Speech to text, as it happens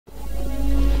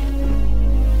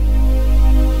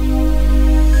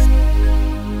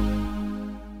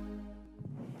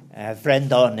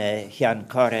Brendan Hian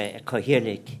Kore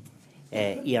Kohirlik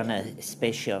Iana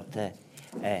Special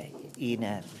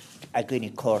Ina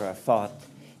Aguni Kora Fat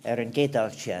an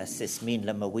Gedalcha sis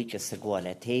Minla Mawikas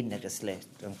Agwala Tain agus le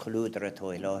an Coludra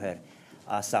Toiloher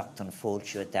as Acton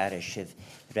Folchu Darishiv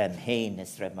Rem Hain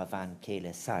is Rem Avan Kele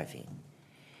Sarvin.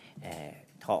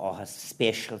 Tá áhas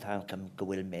special tankam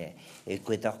gohfuil me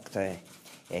good Dr.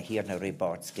 Here na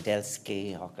Robert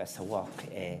Skidelsky agus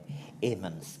Hawak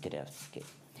Eamon Skidelsky.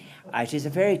 It is a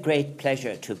very great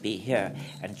pleasure to be here,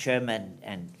 and Chairman,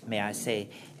 and may I say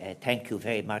thank you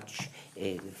very much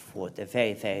for the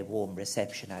very, very warm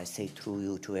reception I say through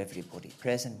you to everybody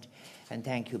present, and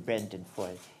thank you, Brendan, for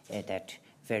that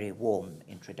very warm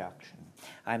introduction.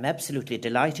 I'm absolutely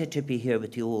delighted to be here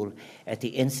with you all at the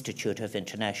Institute of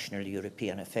International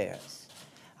European Affairs.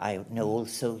 I know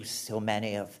also so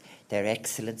many of their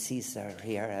excellencies are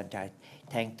here, and I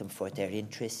thank them for their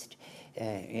interest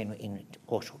in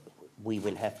what we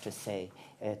will have to say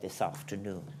this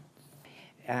afternoon.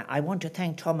 I want to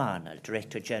thank Tom Arnold,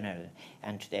 Director General,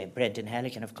 and Brendan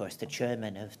Halligan, of course, the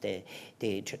Chairman of the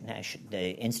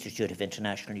Institute of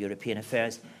International European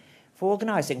Affairs, for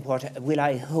organising what will,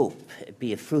 I hope,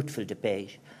 be a fruitful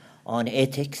debate on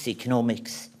ethics,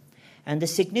 economics, and the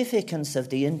significance of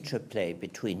the interplay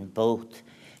between both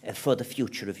for the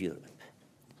future of Europe.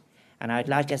 And I'd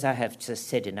like, as I have just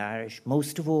said in Irish,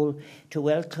 most of all, to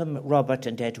welcome Robert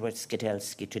and Edward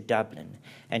Skidelsky to Dublin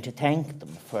and to thank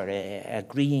them for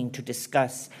agreeing to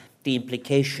discuss the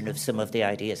implication of some of the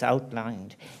ideas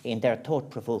outlined in their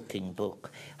thought-provoking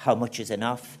book, How Much is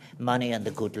Enough? Money and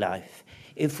the Good Life,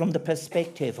 from the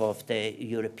perspective of the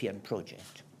European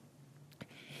project.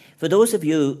 For those of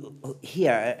you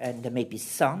here, and there may be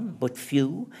some, but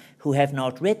few, who have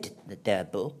not read their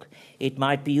book, it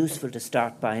might be useful to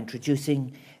start by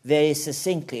introducing very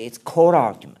succinctly its core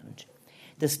argument.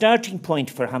 The starting point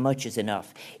for How Much is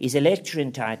Enough is a lecture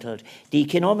entitled The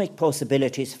Economic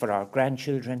Possibilities for Our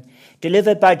Grandchildren,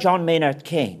 delivered by John Maynard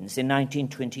Keynes in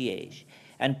 1928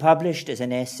 and published as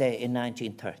an essay in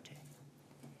 1930.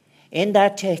 In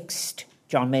that text,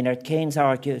 John Maynard Keynes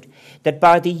argued that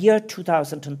by the year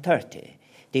 2030,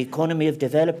 the economy of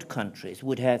developed countries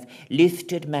would have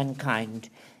lifted mankind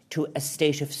to a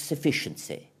state of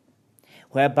sufficiency,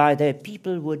 whereby their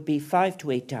people would be 5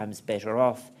 to 8 times better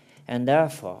off and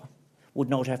therefore would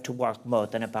not have to work more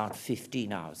than about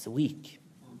 15 hours a week.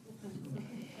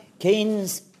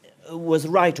 Keynes was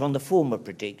right on the former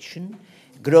prediction.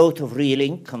 Growth of real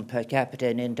income per capita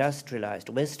in industrialized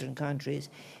Western countries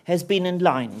has been in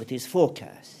line with his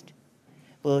forecast,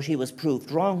 but he was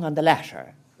proved wrong on the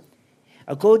latter.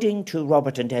 According to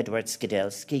Robert and Edward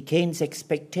Skidelsky, Keynes'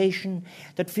 expectation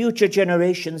that future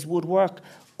generations would work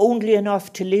only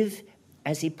enough to live,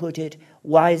 as he put it,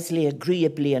 wisely,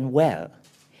 agreeably, and well,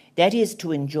 that is,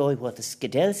 to enjoy what the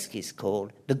Skidelskys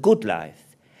called the good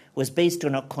life, was based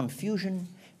on a confusion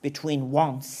between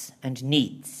wants and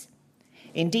needs.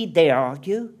 Indeed, they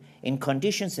argue, in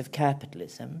conditions of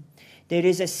capitalism, there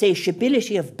is a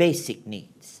satiability of basic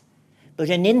needs, but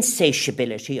an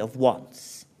insatiability of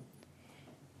wants.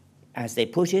 As they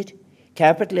put it,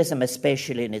 capitalism,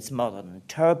 especially in its modern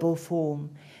turbo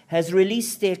form, has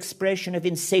released the expression of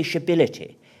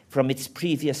insatiability from its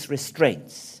previous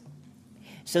restraints,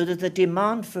 so that the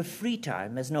demand for free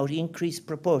time has not increased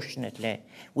proportionately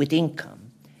with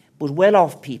income, but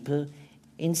well-off people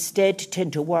instead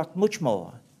tend to work much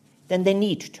more than they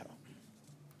need to.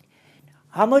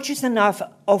 How Much is Enough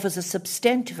offers a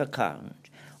substantive account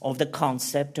of the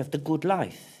concept of the good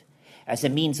life as a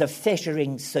means of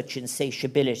fettering such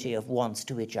insatiability of wants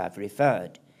to which I've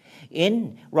referred.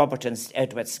 In Robert and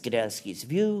Edward Skidelsky's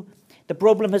view, the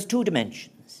problem has 2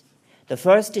 dimensions. The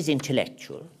first is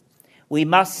intellectual. We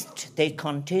must, they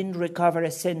contend, recover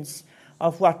a sense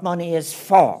of what money is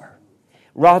for,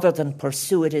 rather than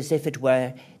pursue it as if it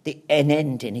were an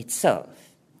end in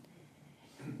itself.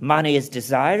 Money is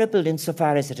desirable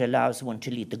insofar as it allows one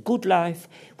to lead the good life,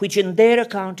 which in their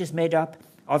account is made up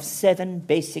of 7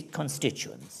 basic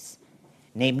constituents,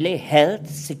 namely health,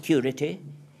 security,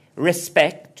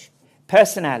 respect,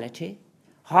 personality,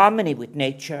 harmony with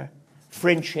nature,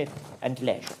 friendship, and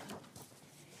leisure.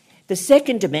 The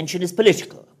second dimension is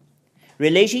political,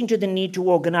 relating to the need to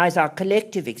organize our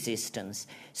collective existence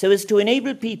so as to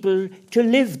enable people to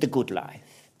live the good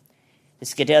life. The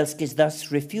Skidelskys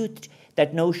thus refute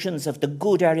that notions of the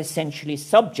good are essentially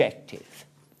subjective,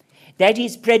 that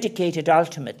is, predicated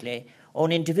ultimately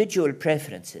on individual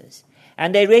preferences,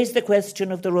 and they raise the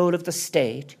question of the role of the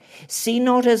state, seen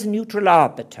not as neutral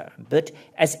arbiter, but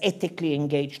as ethically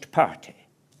engaged party.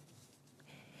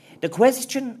 The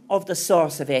question of the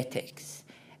source of ethics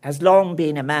has long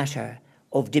been a matter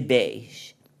of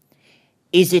debate?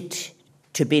 Is it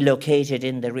to be located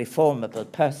in the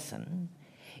reformable person,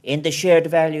 in the shared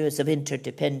values of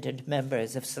interdependent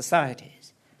members of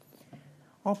societies?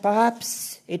 Or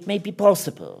perhaps it may be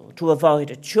possible to avoid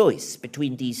a choice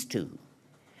between these two,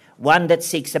 one that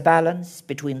seeks a balance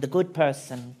between the good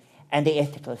person and the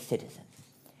ethical citizen.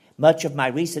 Much of my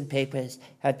recent papers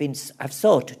have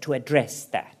sought to address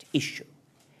that issue.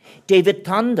 David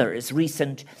Thunder's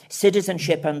recent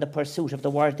Citizenship and the Pursuit of the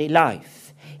Worthy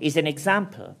Life is an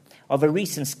example of a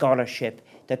recent scholarship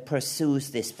that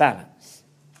pursues this balance.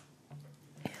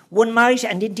 One might,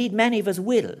 and indeed many of us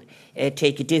will,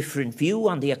 take a different view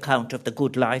on the account of the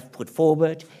good life put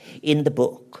forward in the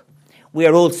book. We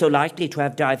are also likely to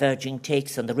have diverging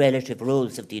takes on the relative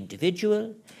roles of the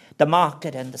individual, the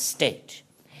market, and the state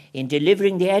in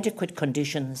delivering the adequate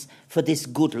conditions for this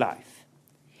good life.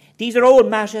 These are all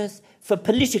matters for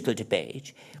political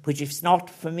debate, which is not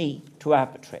for me to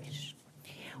arbitrate.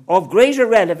 Of greater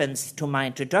relevance to my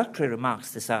introductory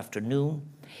remarks this afternoon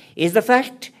is the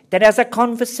fact that as a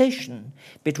conversation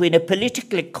between a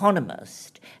political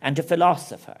economist and a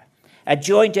philosopher, a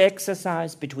joint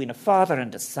exercise between a father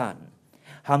and a son,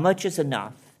 How Much is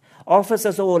Enough offers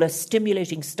us all a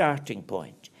stimulating starting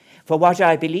point for what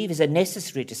I believe is a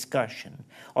necessary discussion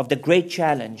of the great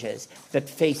challenges that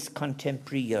face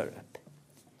contemporary Europe.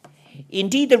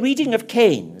 Indeed, the reading of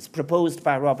Keynes, proposed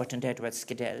by Robert and Edward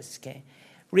Skidelsky,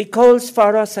 recalls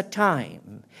for us a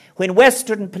time when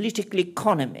Western political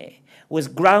economy was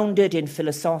grounded in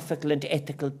philosophical and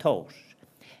ethical thought,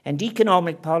 and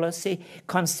economic policy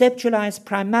conceptualized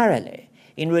primarily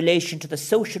in relation to the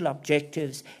social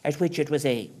objectives at which it was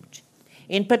aimed.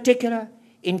 In particular,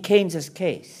 in Keynes's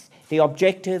case, the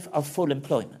objective of full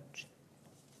employment.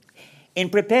 In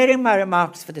preparing my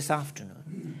remarks for this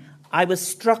afternoon, I was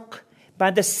struck by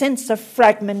the sense of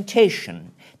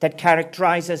fragmentation that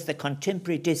characterizes the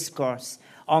contemporary discourse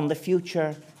on the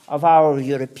future of our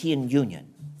European Union.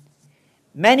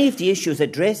 Many of the issues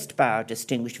addressed by our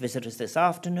distinguished visitors this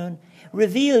afternoon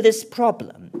reveal this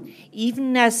problem,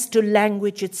 even as to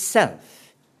language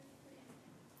itself.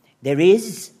 There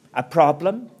is a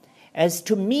problem as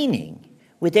to meaning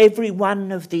with every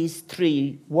one of these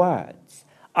three words,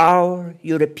 our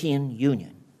European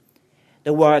Union.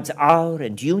 The words our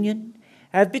and union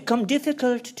have become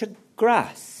difficult to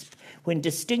grasp when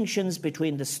distinctions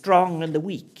between the strong and the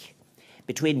weak,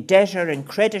 between debtor and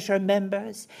creditor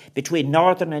members, between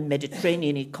northern and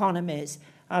Mediterranean economies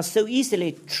are so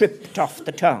easily tripped off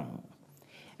the tongue.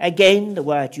 Again, the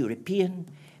word European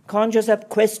conjures up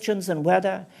questions on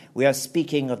whether we are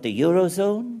speaking of the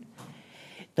Eurozone,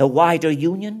 the wider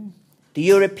Union, the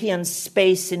European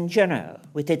space in general,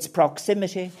 with its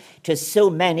proximity to so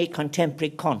many contemporary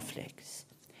conflicts,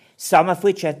 some of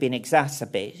which have been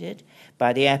exacerbated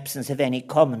by the absence of any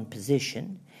common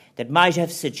position that might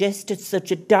have suggested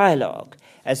such a dialogue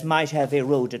as might have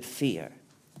eroded fear.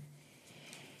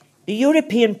 The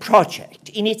European project,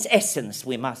 in its essence,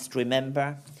 we must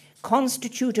remember,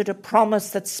 constituted a promise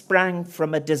that sprang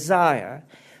from a desire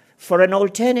for an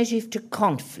alternative to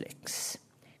conflicts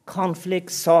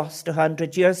sourced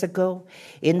 100 years ago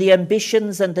in the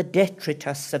ambitions and the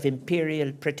detritus of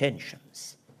imperial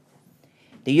pretensions.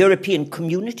 The European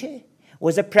community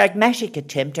was a pragmatic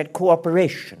attempt at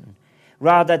cooperation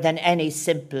rather than any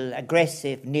simple,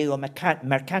 aggressive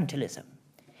neo-mercantilism.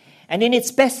 And in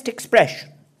its best expression,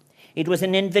 it was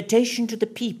an invitation to the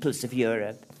peoples of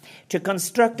Europe to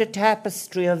construct a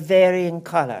tapestry of varying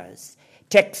colors,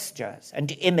 textures,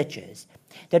 and images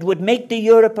that would make the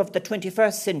Europe of the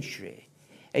 21st century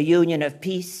a union of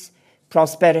peace,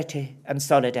 prosperity, and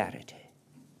solidarity.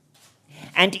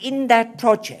 And in that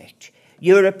project,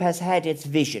 Europe has had its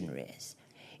visionaries.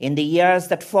 In the years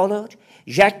that followed,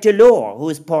 Jacques Delors,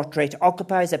 whose portrait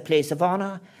occupies a place of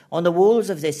honor on the walls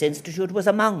of this institute, was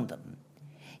among them.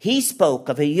 He spoke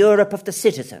of a Europe of the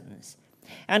citizens,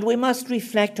 and we must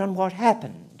reflect on what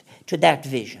happened to that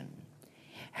vision.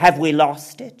 Have we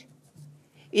lost it?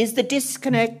 Is the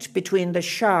disconnect between the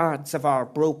shards of our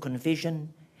broken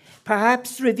vision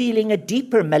perhaps revealing a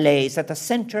deeper malaise at the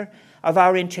center of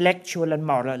our intellectual and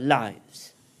moral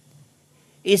lives?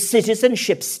 Is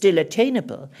citizenship still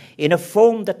attainable in a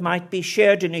form that might be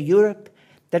shared in a Europe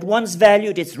that once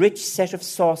valued its rich set of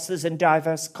sources and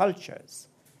diverse cultures?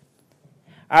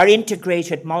 Are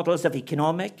integrated models of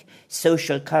economic,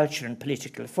 social, culture, and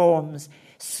political forms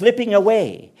slipping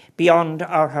away beyond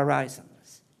our horizons?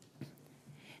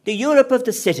 The Europe of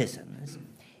the citizens,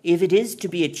 if it is to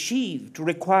be achieved,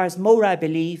 requires more, I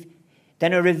believe,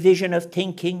 than a revision of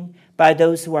thinking by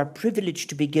those who are privileged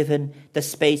to be given the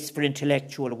space for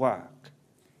intellectual work.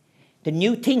 The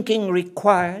new thinking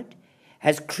required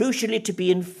has crucially to be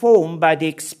informed by the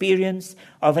experience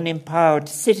of an empowered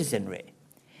citizenry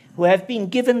who have been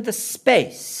given the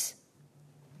space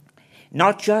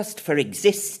not just for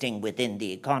existing within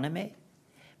the economy,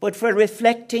 but for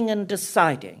reflecting and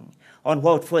deciding on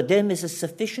what for them is a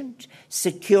sufficient,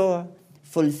 secure,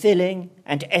 fulfilling,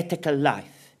 and ethical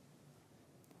life.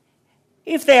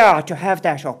 If they are to have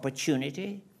that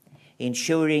opportunity,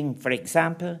 ensuring, for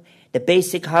example, the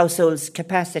basic household's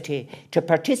capacity to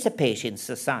participate in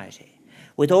society,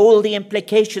 with all the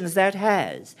implications that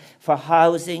has for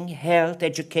housing, health,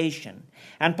 education,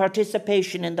 and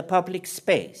participation in the public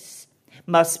space,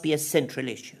 must be a central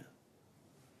issue.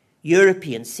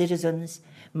 European citizens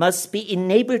must be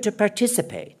enabled to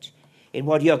participate in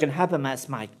what Jürgen Habermas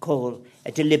might call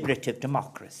a deliberative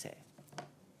democracy.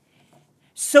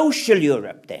 Social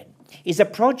Europe, then, is a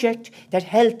project that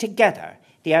held together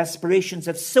the aspirations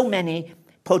of so many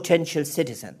potential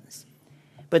citizens.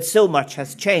 But so much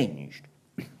has changed.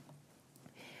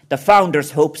 The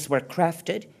founders' hopes were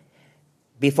crafted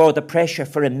before the pressure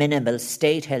for a minimal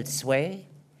state held sway,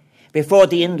 before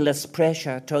the endless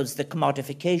pressure towards the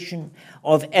commodification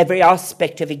of every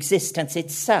aspect of existence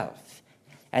itself,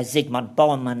 as Zygmunt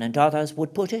Bauman and others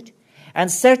would put it, and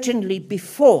certainly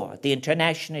before the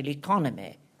international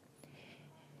economy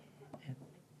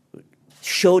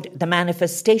showed the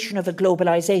manifestation of a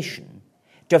globalization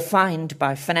defined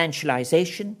by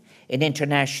financialization in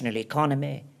international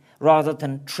economy rather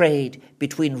than trade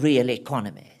between real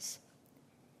economies.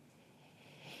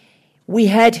 We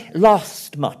have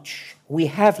lost much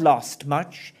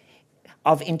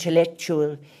of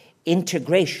intellectual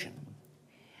integration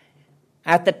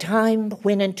at the time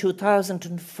when in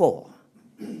 2004,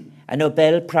 a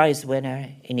Nobel Prize winner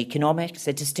in economics,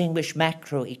 a distinguished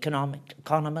macroeconomic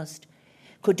economist,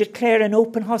 could declare an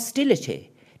open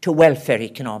hostility to welfare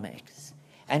economics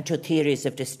and to theories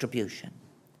of distribution.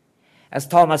 As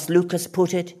Thomas Lucas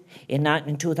put it in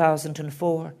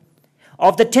 2004,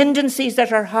 of the tendencies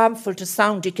that are harmful to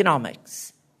sound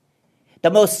economics, the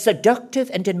most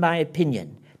seductive and, in my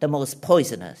opinion, the most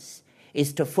poisonous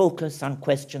is to focus on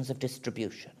questions of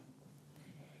distribution.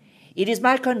 It is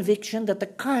my conviction that the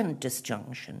current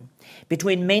disjunction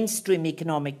between mainstream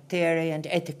economic theory and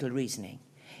ethical reasoning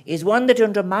is one that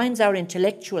undermines our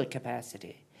intellectual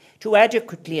capacity to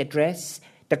adequately address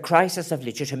the crisis of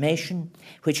legitimation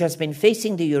which has been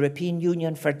facing the European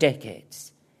Union for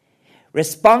decades.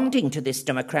 Responding to this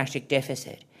democratic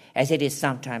deficit, as it is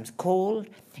sometimes called,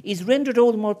 is rendered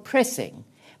all the more pressing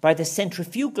by the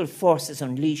centrifugal forces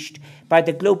unleashed by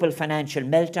the global financial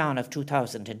meltdown of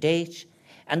 2008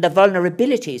 and the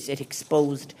vulnerabilities it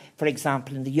exposed, for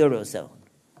example, in the Eurozone.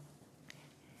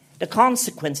 The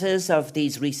consequences of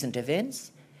these recent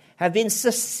events have been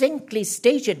succinctly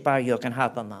stated by Jürgen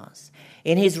Habermas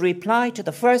in his reply to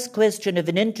the first question of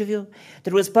an interview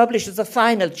that was published as the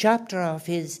final chapter of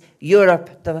his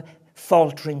Europe, the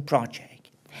Faltering Project.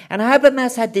 And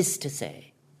Habermas had this to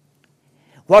say: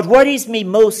 "What worries me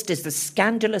most is the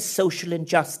scandalous social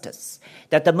injustice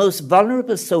that the most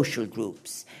vulnerable social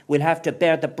groups will have to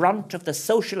bear the brunt of the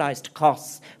socialized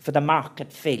costs for the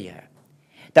market failure.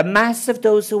 The mass of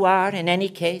those who are, in any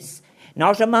case,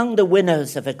 not among the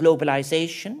winners of a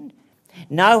globalization,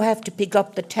 now have to pick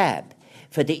up the tab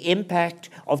for the impact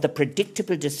of the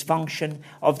predictable dysfunction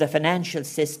of the financial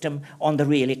system on the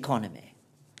real economy.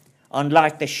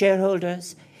 Unlike the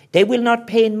shareholders, they will not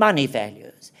pay in money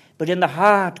values, but in the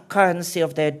hard currency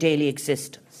of their daily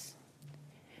existence.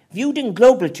 Viewed in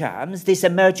global terms, this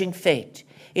emerging fate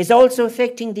is also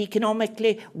affecting the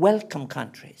economically welcome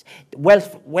countries,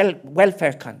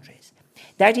 welfare countries.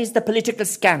 That is the political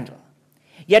scandal.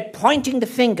 Yet pointing the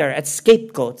finger at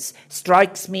scapegoats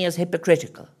strikes me as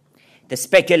hypocritical. The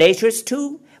speculators,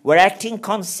 too, were acting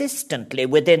consistently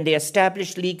within the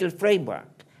established legal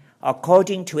framework,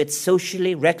 according to its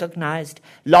socially recognized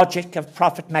logic of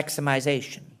profit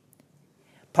maximization.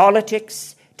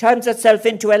 Politics turns itself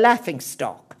into a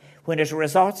laughingstock when it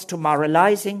resorts to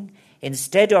moralizing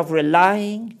instead of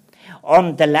relying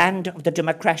on the land of the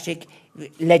democratic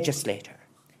legislator.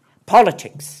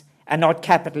 Politics, and not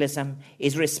capitalism,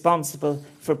 is responsible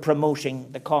for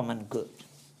promoting the common good."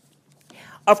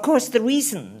 Of course, the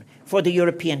reason for the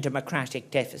European democratic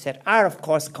deficit are, of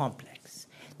course, complex,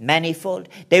 manifold.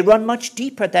 They run much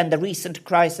deeper than the recent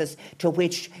crisis to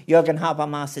which Jürgen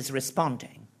Habermas is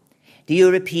responding. The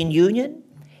European Union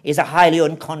is a highly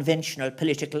unconventional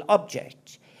political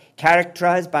object,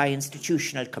 characterized by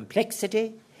institutional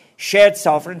complexity, shared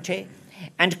sovereignty,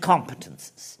 and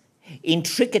competences,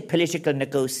 intricate political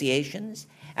negotiations,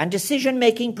 and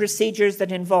decision-making procedures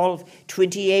that involve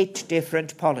 28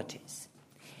 different polities.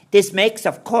 This makes,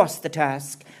 of course, the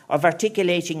task of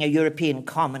articulating a European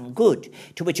common good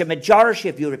to which a majority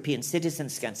of European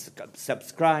citizens can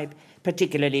subscribe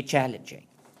particularly challenging.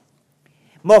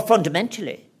 More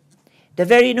fundamentally, the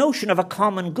very notion of a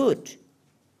common good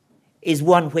is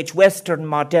one which Western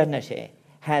modernity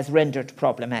has rendered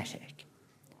problematic.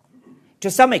 To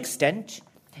some extent,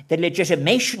 the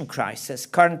legitimation crisis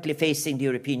currently facing the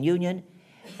European Union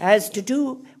has to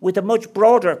do with a much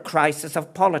broader crisis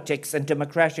of politics and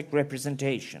democratic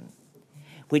representation,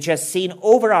 which has seen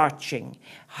overarching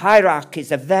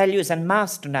hierarchies of values and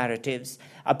master narratives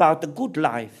about the good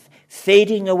life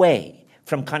fading away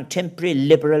from contemporary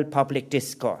liberal public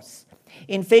discourse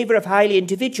in favour of highly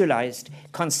individualised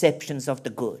conceptions of the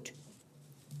good.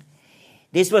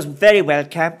 This was very well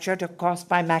captured, of course,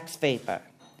 by Max Weber,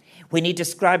 when he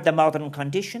described the modern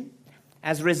condition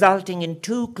as resulting in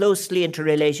two closely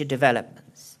interrelated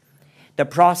developments: the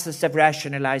process of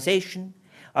rationalization,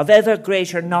 of ever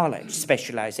greater knowledge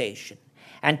specialization,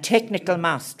 and technical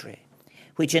mastery,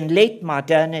 which in late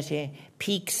modernity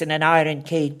peaks in an iron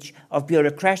cage of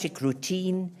bureaucratic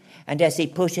routine and, as he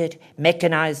put it,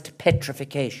 mechanized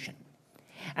petrification.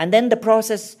 And then the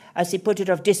process, as he put it,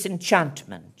 of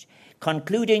disenchantment,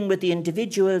 concluding with the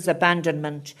individual's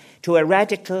abandonment to a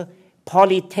radical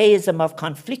polytheism of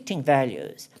conflicting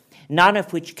values, none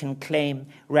of which can claim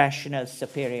rational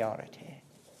superiority.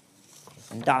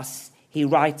 And thus, he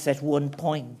writes at one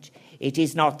point, "It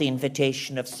is not the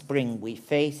invitation of spring we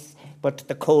face, but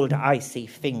the cold, icy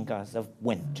fingers of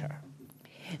winter."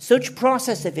 Such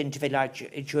process of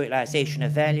individualization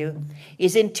of value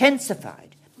is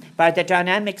intensified by the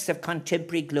dynamics of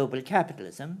contemporary global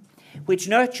capitalism, which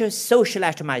nurtures social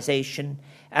atomization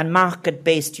and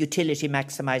market-based utility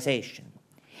maximization.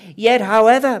 Yet,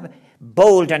 however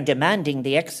bold and demanding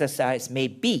the exercise may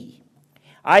be,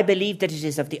 I believe that it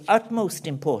is of the utmost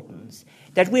importance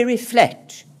that we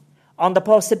reflect on the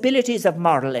possibilities of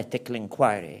moral ethical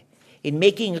inquiry in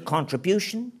making a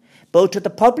contribution both to the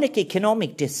public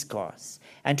economic discourse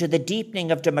and to the deepening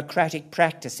of democratic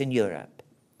practice in Europe.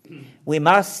 We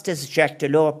must, as Jacques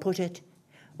Delors put it,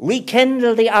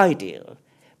 rekindle the ideal,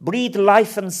 breathe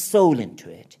life and soul into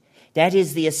it. That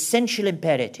is the essential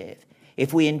imperative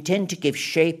if we intend to give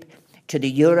shape to the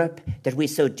Europe that we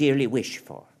so dearly wish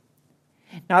for.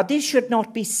 Now, this should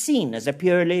not be seen as a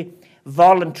purely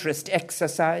voluntarist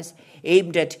exercise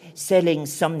aimed at selling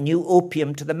some new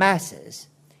opium to the masses.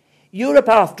 Europe,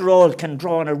 after all, can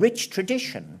draw on a rich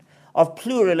tradition of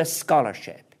pluralist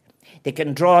scholarship. They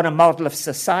can draw on a model of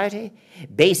society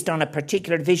based on a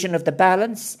particular vision of the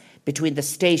balance between the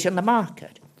state and the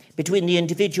market, between the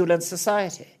individual and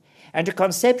society, and a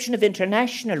conception of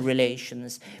international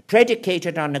relations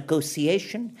predicated on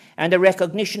negotiation and the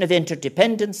recognition of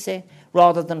interdependency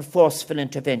rather than forceful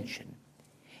intervention.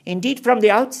 Indeed, from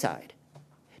the outside,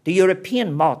 the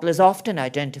European model is often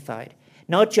identified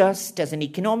not just as an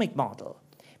economic model,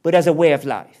 but as a way of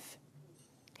life.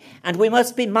 And we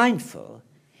must be mindful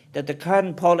that the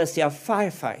current policy of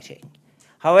firefighting,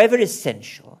 however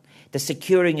essential the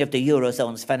securing of the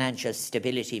Eurozone's financial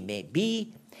stability may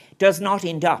be, does not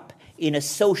end up in a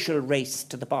social race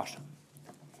to the bottom.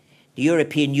 The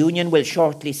European Union will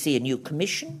shortly see a new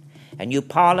Commission, a new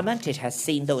Parliament, it has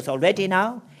seen those already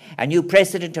now, a new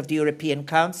President of the European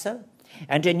Council,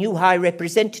 and a new High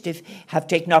Representative have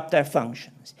taken up their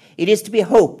functions. It is to be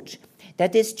hoped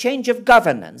that this change of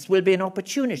governance will be an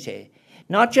opportunity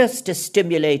not just to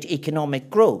stimulate economic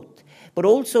growth, but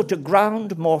also to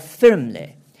ground more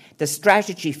firmly the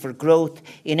strategy for growth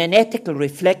in an ethical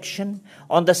reflection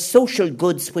on the social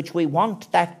goods which we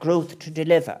want that growth to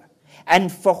deliver,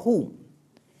 and for whom.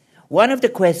 One of the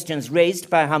questions raised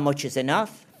by how much is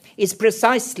enough is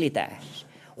precisely that.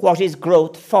 What is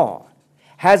growth for?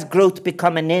 Has growth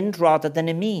become an end rather than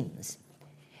a means?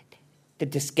 The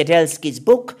Skidelsky's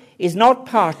book is not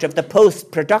part of the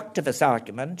post-productivist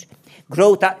argument.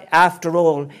 Growth, after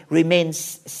all,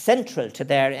 remains central to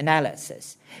their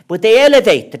analysis. But they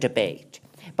elevate the debate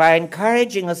by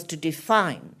encouraging us to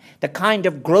define the kind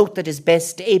of growth that is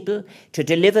best able to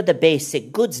deliver the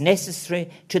basic goods necessary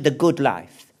to the good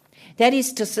life. That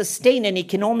is, to sustain an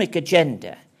economic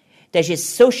agenda that is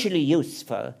socially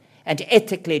useful and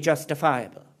ethically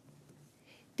justifiable.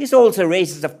 This also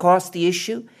raises, of course, the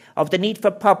issue of the need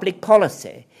for public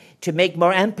policy to make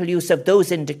more ample use of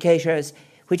those indicators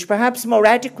which, perhaps more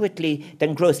adequately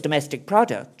than gross domestic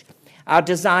product, are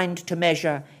designed to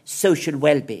measure social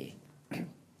well-being.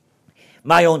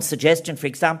 My own suggestion, for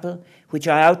example, which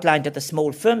I outlined at the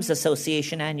Small Firms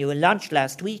Association annual lunch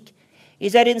last week,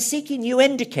 is that in seeking new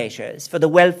indicators for the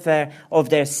welfare of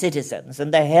their citizens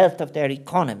and the health of their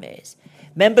economies,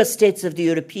 member states of the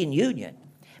European Union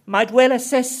might well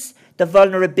assess the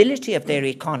vulnerability of their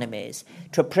economies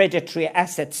to predatory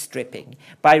asset stripping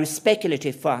by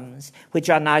speculative funds which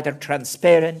are neither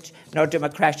transparent nor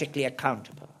democratically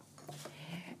accountable.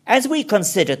 As we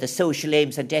consider the social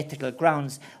aims and ethical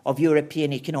grounds of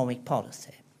European economic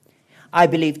policy, I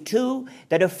believe, too,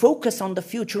 that a focus on the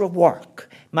future of work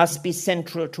must be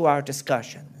central to our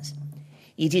discussions.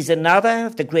 It is another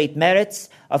of the great merits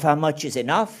of How Much Is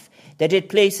Enough that it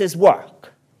places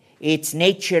work, its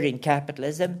nature in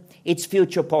capitalism, its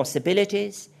future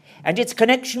possibilities, and its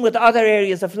connection with other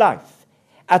areas of life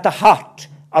at the heart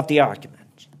of the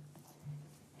argument.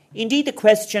 Indeed, the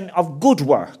question of good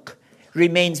work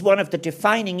remains one of the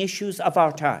defining issues of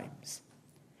our times.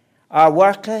 Are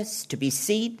workers to be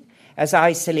seen as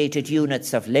isolated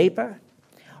units of labour,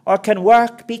 or can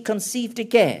work be conceived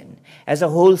again as a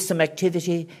wholesome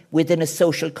activity within a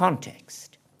social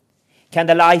context? Can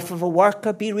the life of a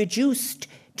worker be reduced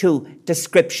to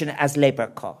description as labour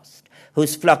cost,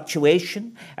 whose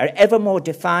fluctuation are ever more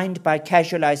defined by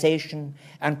casualisation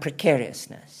and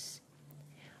precariousness?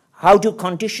 How do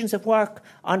conditions of work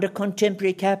under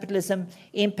contemporary capitalism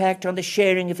impact on the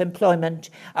sharing of employment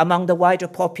among the wider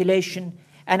population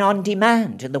and on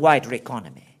demand in the wider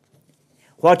economy?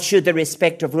 What should the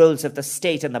respective roles of the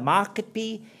state and the market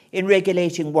be in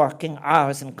regulating working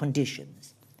hours and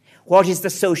conditions? What is the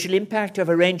social impact of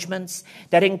arrangements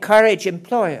that encourage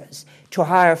employers to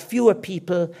hire fewer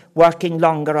people working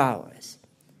longer hours?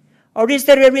 Or is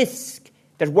there a risk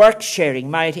that work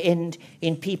sharing might end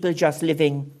in people just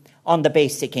living on the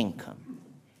basic income?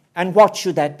 And what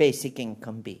should that basic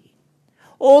income be?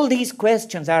 All these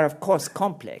questions are, of course,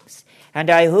 complex, and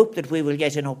I hope that we will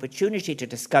get an opportunity to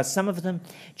discuss some of them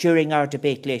during our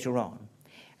debate later on.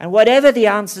 And whatever the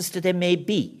answers to them may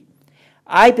be,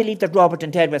 I believe that Robert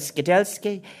and Edward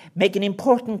Skidelsky make an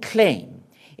important claim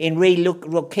in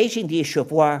relocating the issue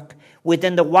of work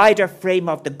within the wider frame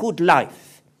of the good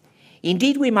life.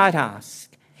 Indeed, we might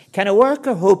ask, can a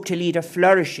worker hope to lead a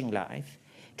flourishing life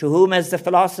to whom, as the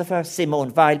philosopher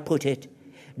Simone Weil put it,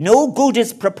 no good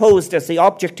is proposed as the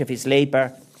object of his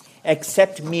labour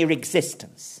except mere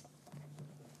existence?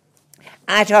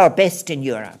 At our best in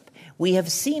Europe, we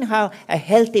have seen how a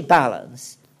healthy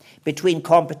balance between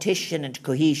competition and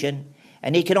cohesion,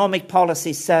 and economic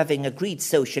policy serving agreed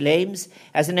social aims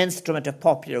as an instrument of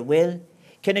popular will,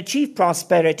 can achieve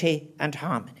prosperity and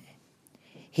harmony.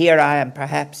 Here I am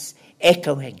perhaps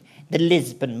echoing the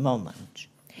Lisbon moment.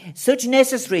 Such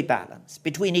necessary balance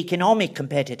between economic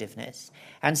competitiveness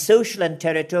and social and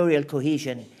territorial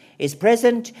cohesion is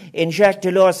present in Jacques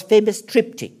Delors' famous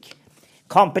triptych: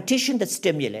 competition that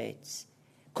stimulates,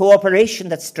 cooperation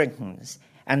that strengthens,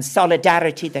 and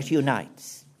solidarity that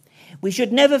unites. We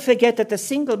should never forget that the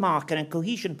single market and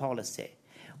cohesion policy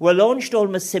were launched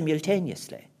almost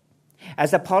simultaneously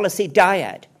as a policy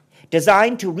dyad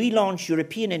designed to relaunch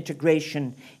European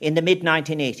integration in the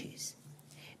mid-1980s.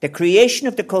 The creation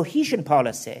of the cohesion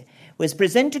policy was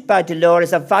presented by Delors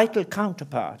as a vital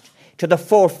counterpart to the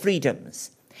four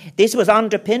freedoms. This was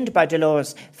underpinned by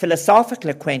Delors' philosophical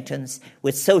acquaintance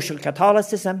with social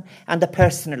Catholicism and the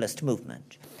personalist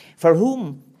movement, for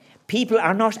whom people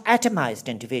are not atomized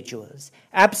individuals,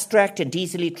 abstract and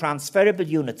easily transferable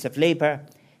units of labour,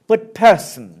 but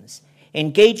persons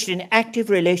engaged in active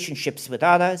relationships with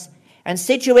others and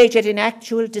situated in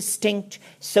actual, distinct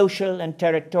social and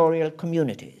territorial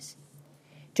communities.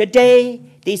 Today,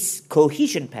 this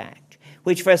cohesion pact,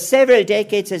 which for several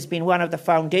decades has been one of the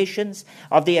foundations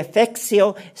of the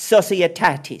affectio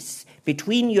societatis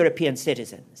between European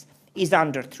citizens, is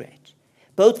under threat,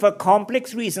 both for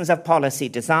complex reasons of policy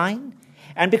design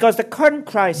and because the current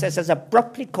crisis has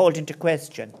abruptly called into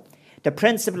question the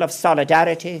principle of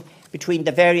solidarity between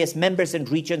the various members and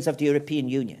regions of the European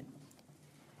Union.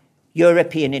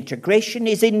 European integration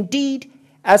is indeed,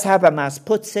 as Habermas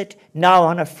puts it, now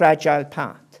on a fragile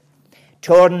path,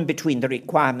 torn between the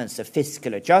requirements of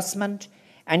fiscal adjustment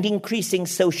and increasing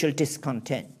social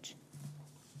discontent.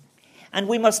 And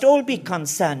we must all be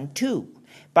concerned, too,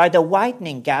 by the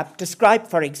widening gap described,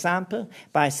 for example,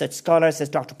 by such scholars as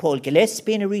Dr. Paul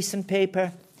Gillespie in a recent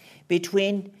paper,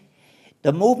 between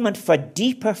the movement for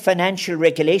deeper financial,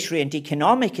 regulatory and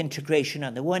economic integration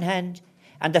on the one hand,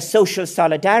 and the social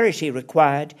solidarity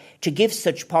required to give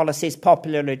such policies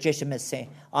popular legitimacy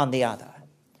on the other.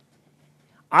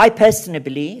 I personally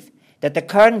believe that the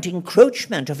current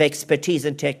encroachment of expertise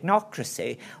and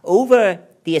technocracy over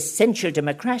the essential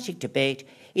democratic debate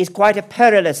is quite a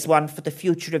perilous one for the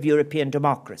future of European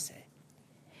democracy.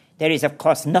 There is, of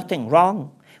course, nothing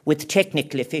wrong with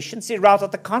technical efficiency, rather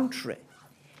the contrary.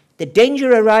 The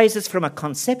danger arises from a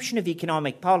conception of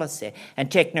economic policy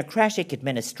and technocratic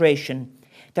administration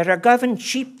that are governed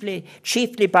chiefly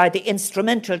by the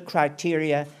instrumental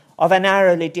criteria of a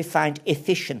narrowly defined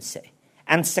efficiency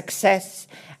and success,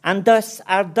 and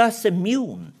are thus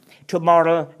immune to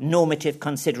moral normative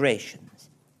considerations.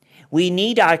 We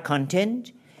need, I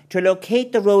contend, to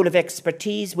locate the role of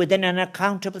expertise within an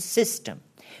accountable system,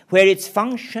 where its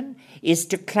function is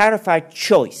to clarify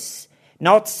choice,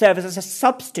 not serve as a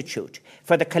substitute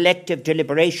for the collective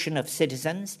deliberation of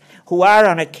citizens who are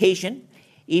on occasion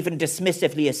even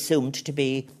dismissively assumed to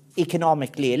be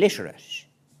economically illiterate.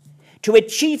 To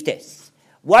achieve this,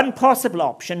 one possible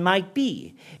option might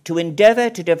be to endeavour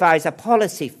to devise a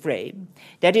policy frame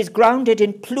that is grounded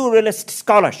in pluralist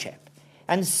scholarship,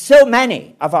 and so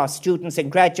many of our students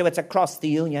and graduates across the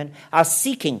Union are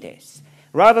seeking this,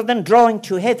 rather than drawing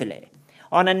too heavily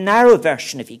on a narrow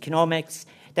version of economics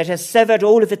that has severed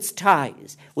all of its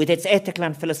ties with its ethical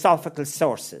and philosophical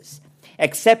sources,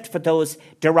 except for those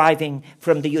deriving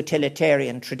from the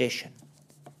utilitarian tradition.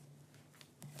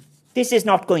 This is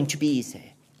not going to be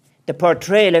easy. The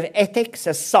portrayal of ethics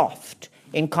as soft,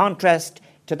 in contrast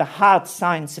to the hard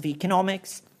science of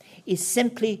economics, is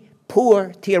simply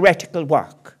poor theoretical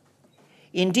work.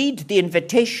 Indeed, the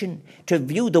invitation to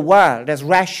view the world as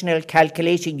rational,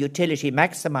 calculating utility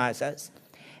maximizers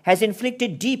has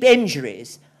inflicted deep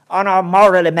injuries on our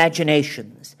moral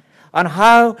imaginations, on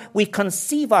how we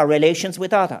conceive our relations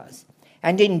with others,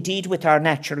 and indeed with our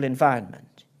natural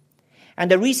environment. And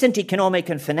the recent economic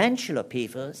and financial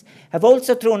upheavals have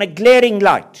also thrown a glaring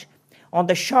light on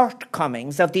the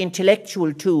shortcomings of the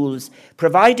intellectual tools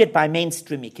provided by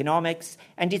mainstream economics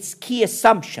and its key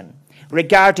assumption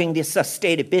regarding the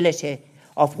sustainability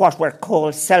of what were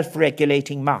called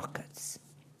self-regulating markets.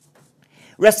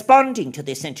 Responding to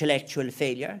this intellectual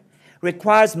failure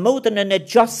requires more than an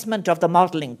adjustment of the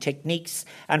modelling techniques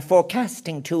and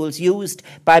forecasting tools used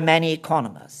by many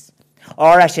economists,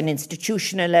 or at an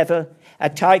institutional level, a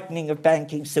tightening of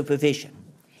banking supervision.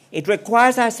 It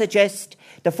requires, I suggest,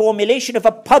 the formulation of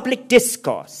a public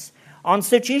discourse on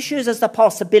such issues as the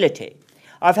possibility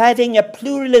of having a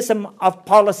pluralism of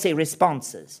policy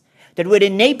responses that would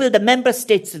enable the member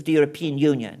states of the European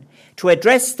Union to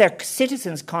address their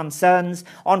citizens' concerns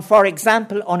on, for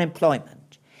example,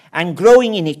 unemployment and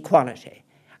growing inequality.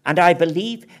 And I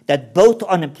believe that both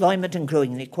unemployment and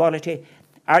growing inequality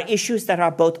are issues that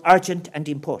are both urgent and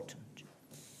important.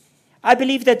 I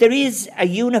believe that there is a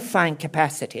unifying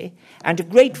capacity and a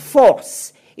great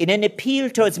force in an appeal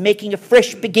towards making a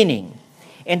fresh beginning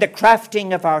in the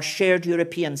crafting of our shared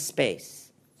European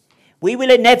space. We will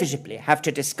inevitably have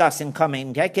to discuss in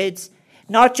coming decades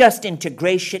not just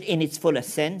integration in its fullest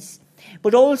sense,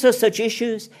 but also such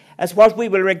issues as what we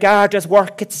will regard as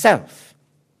work itself.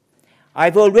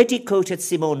 I've already quoted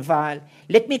Simone Weil.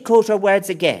 Let me quote her words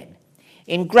again.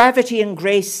 In Gravity and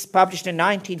Grace, published in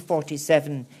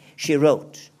 1947, she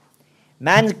wrote,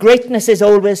 "Man's greatness is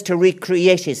always to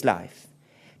recreate his life,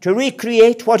 to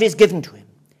recreate what is given to him.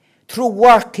 Through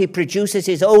work, he produces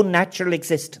his own natural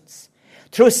existence.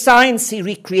 Through science, he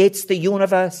recreates the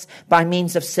universe by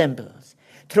means of symbols.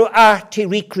 Through art, he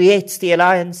recreates the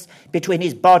alliance between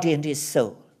his body and his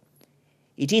soul.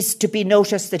 It is to be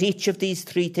noticed that each of these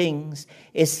three things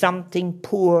is something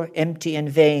poor, empty, and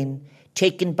vain,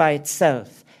 taken by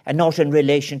itself and not in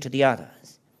relation to the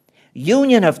others.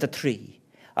 Union of the three,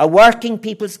 a working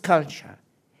people's culture,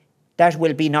 that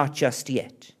will be not just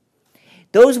yet."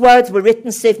 Those words were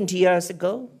written 70 years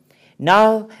ago.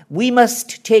 Now we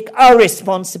must take our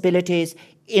responsibilities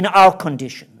in our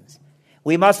conditions.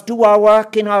 We must do our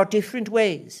work in our different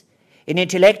ways, in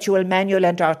intellectual, manual,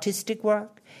 and artistic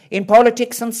work, in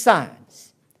politics and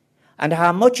science. And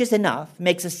how much is enough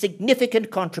makes a significant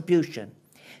contribution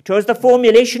towards the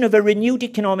formulation of a renewed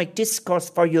economic discourse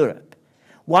for Europe,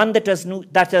 one that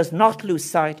does not lose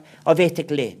sight of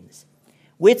ethical aims.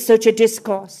 With such a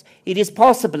discourse, it is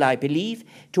possible, I believe,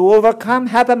 to overcome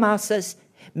Habermas's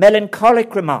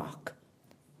melancholic remark,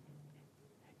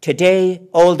 "Today,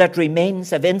 all that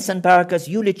remains of Enzensberger's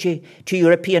eulogy to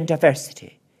European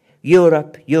diversity,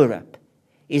 Europe, Europe,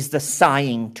 is the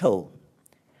sighing tone."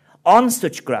 On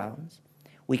such grounds,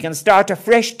 we can start a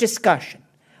fresh discussion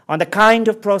on the kind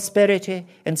of prosperity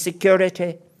and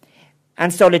security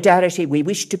and solidarity we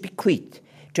wish to bequeath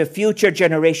to future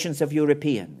generations of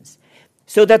Europeans,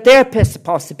 so that their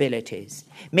possibilities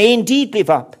may indeed live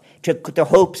up to the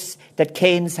hopes that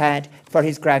Keynes had for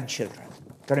his grandchildren.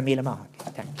 Gur mille maith.